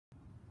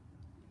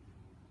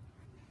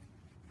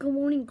Good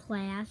morning,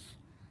 class.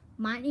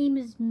 My name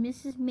is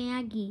Mrs.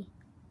 Maggie,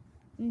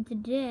 and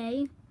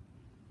today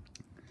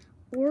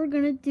we're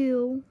gonna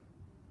do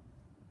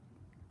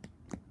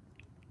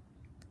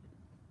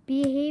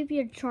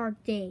behavior chart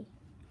day.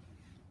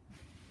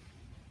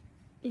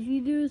 If you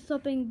do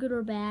something good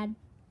or bad,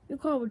 your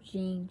car will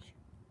change.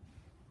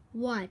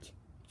 What?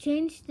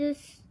 Change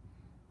this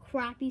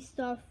crappy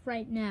stuff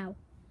right now.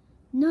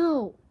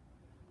 No.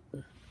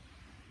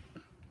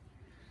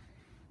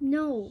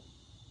 No.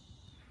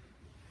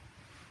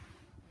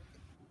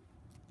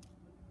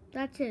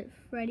 That's it,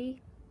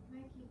 Freddy.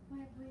 Mikey,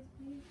 quiet voice,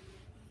 please.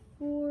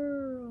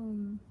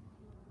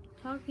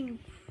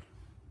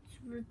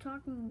 We're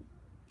talking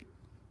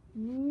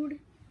rude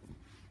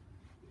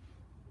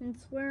and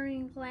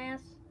swearing in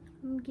class.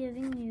 I'm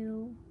giving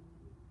you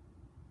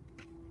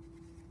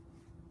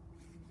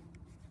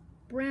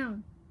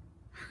brown.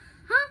 Ha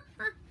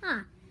ha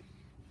ha.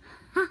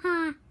 Ha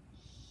ha.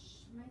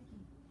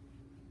 Mikey.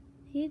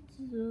 He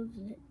deserves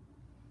it.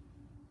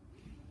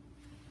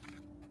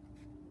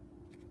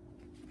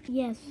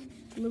 Yes,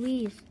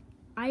 Louise,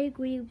 I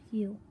agree with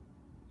you.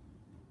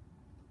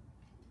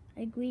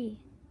 I agree.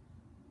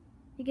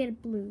 You get a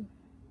blue.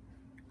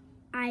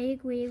 I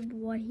agree with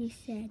what he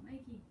said.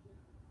 Mikey.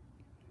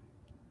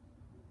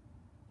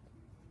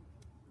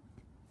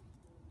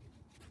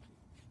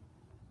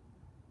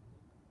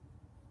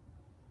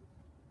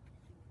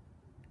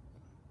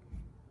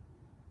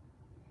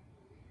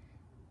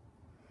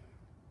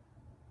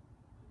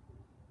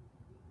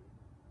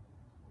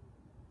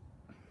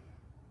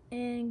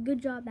 And good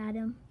job,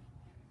 Adam.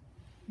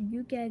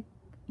 You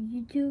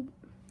two,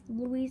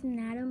 Louise and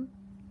Adam,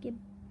 get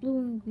blue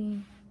and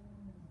green.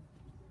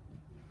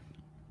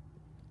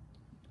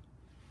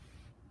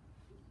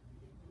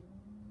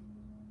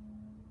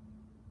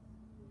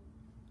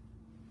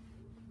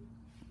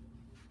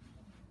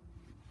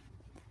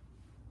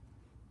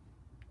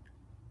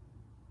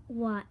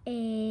 What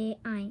I.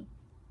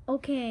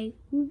 Okay,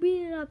 who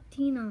beat it up,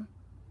 Tina?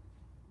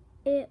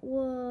 It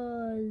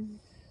was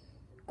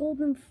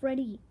Golden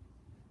Freddy.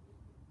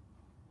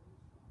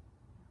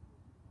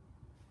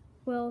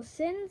 Well,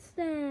 since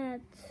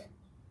that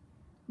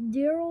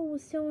Daryl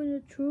was telling the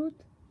truth,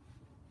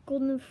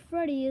 Golden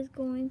Freddy is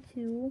going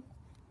to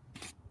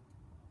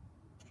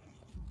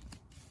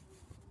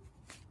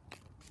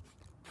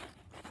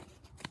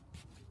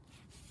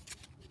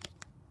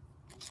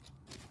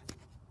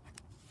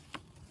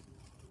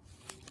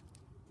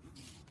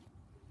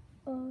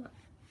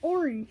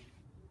orange.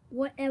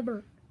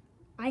 Whatever.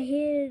 I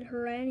hated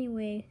her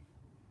anyway.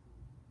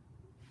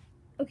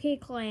 Okay,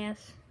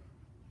 class.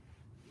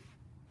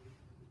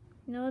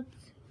 Now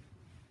it's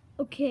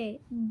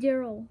okay,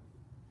 Daryl.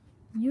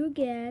 You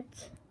get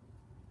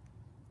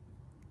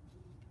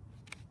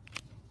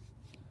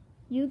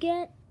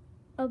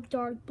a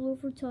dark blue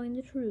for telling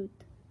the truth.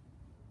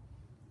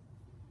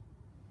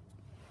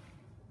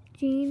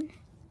 Jean,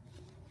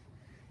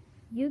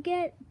 you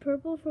get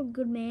purple for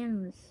good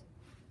manners.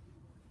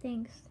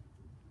 Thanks.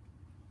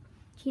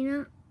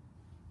 Tina,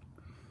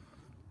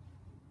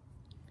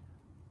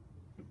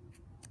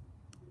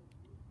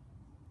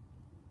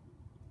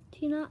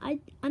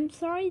 I'm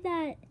sorry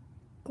that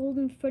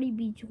Golden Freddy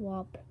beat you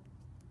up.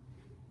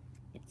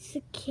 It's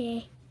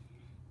okay.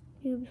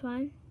 You'll be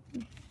fine.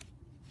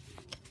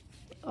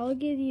 I'll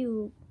give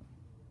you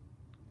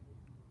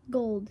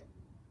gold.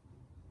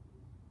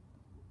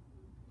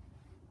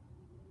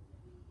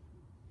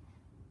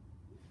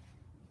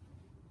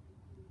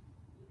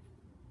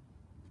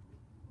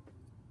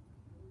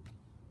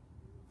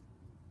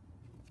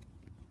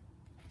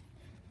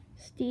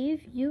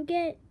 Steve, you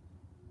get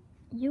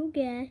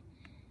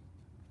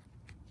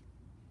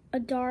a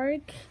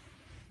dark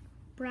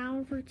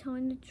brown for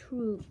telling the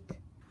truth.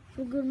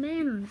 For good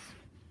manners.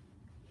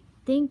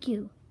 Thank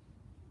you.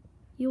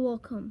 You're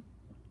welcome.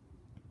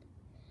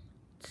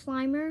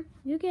 Slimer,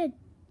 you get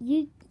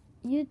you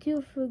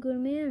two for good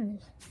manners.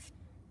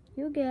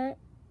 You get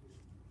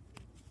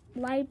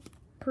light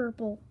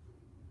purple.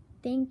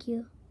 Thank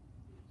you.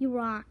 You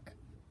rock.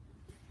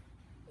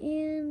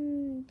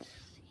 And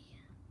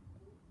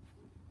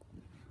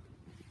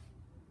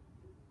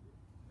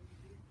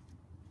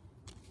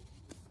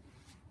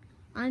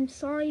I'm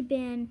sorry,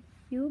 Ben.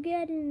 You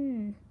get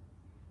a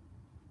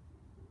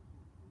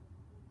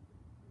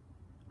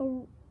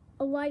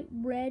light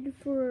red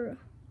for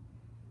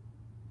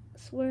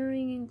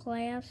swearing in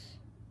class.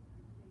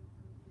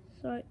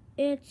 Sorry,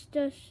 it's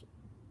just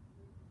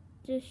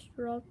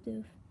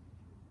disruptive.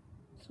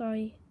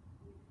 Sorry.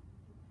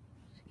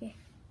 Okay.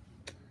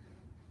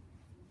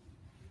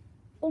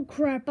 Oh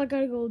crap, I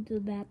gotta go to the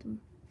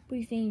bathroom.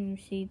 Please stay in your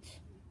seats.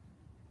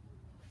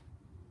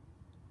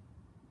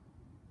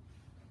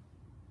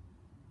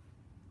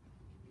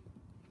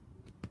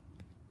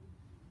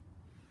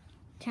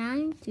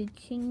 Time to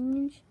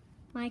change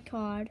my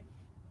card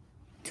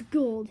to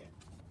gold.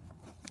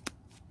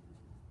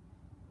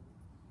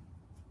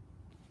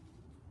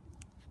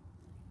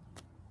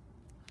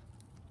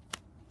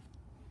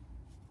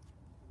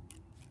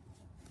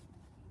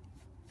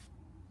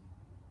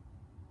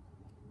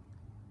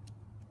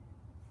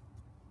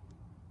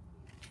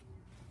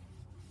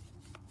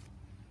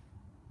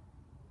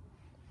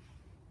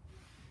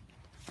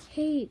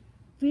 Hey,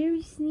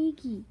 very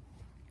sneaky.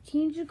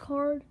 Change the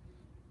card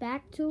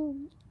back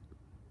to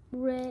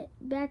red,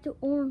 back to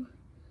orange,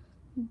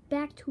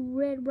 back to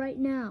red right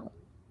now.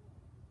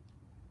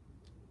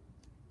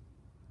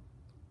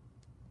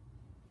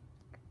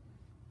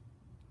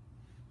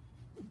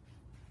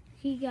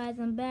 Hey guys,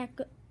 I'm back.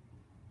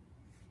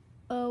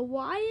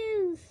 Why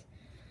is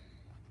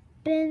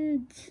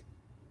Ben's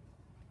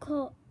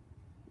card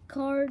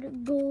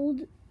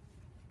gold?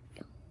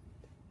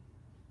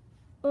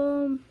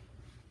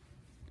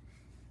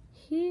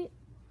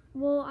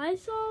 Well, I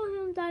saw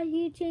him that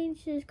he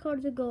changed his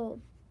card to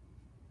gold.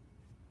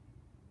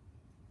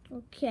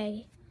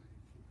 Okay.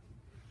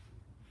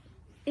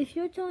 If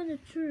you're telling the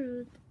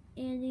truth,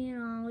 Andy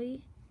and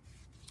Ollie,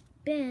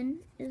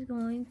 Ben is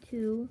going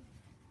to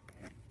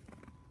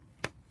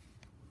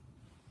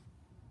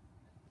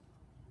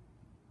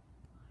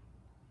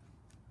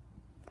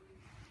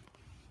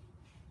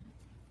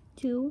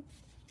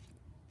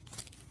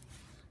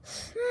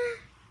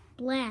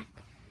black.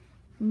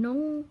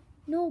 No,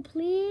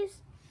 please.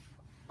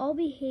 I'll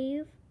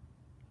behave.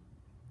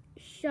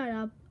 Shut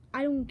up.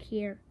 I don't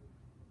care.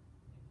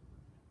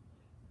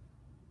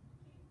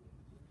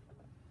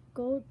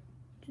 Go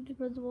to the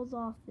principal's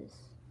office.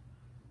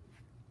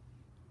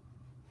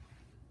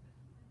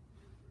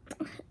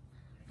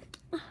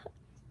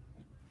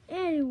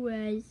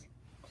 Anyways,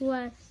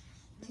 class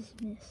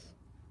dismiss.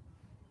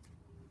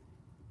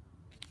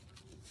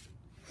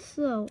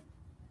 So,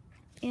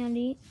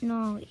 Andy and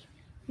Ollie,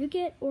 you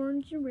get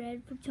orange and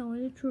red for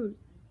telling the truth.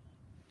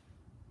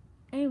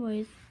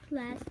 Anyways,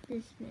 class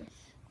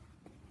dismiss.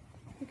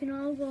 You can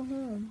all go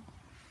home.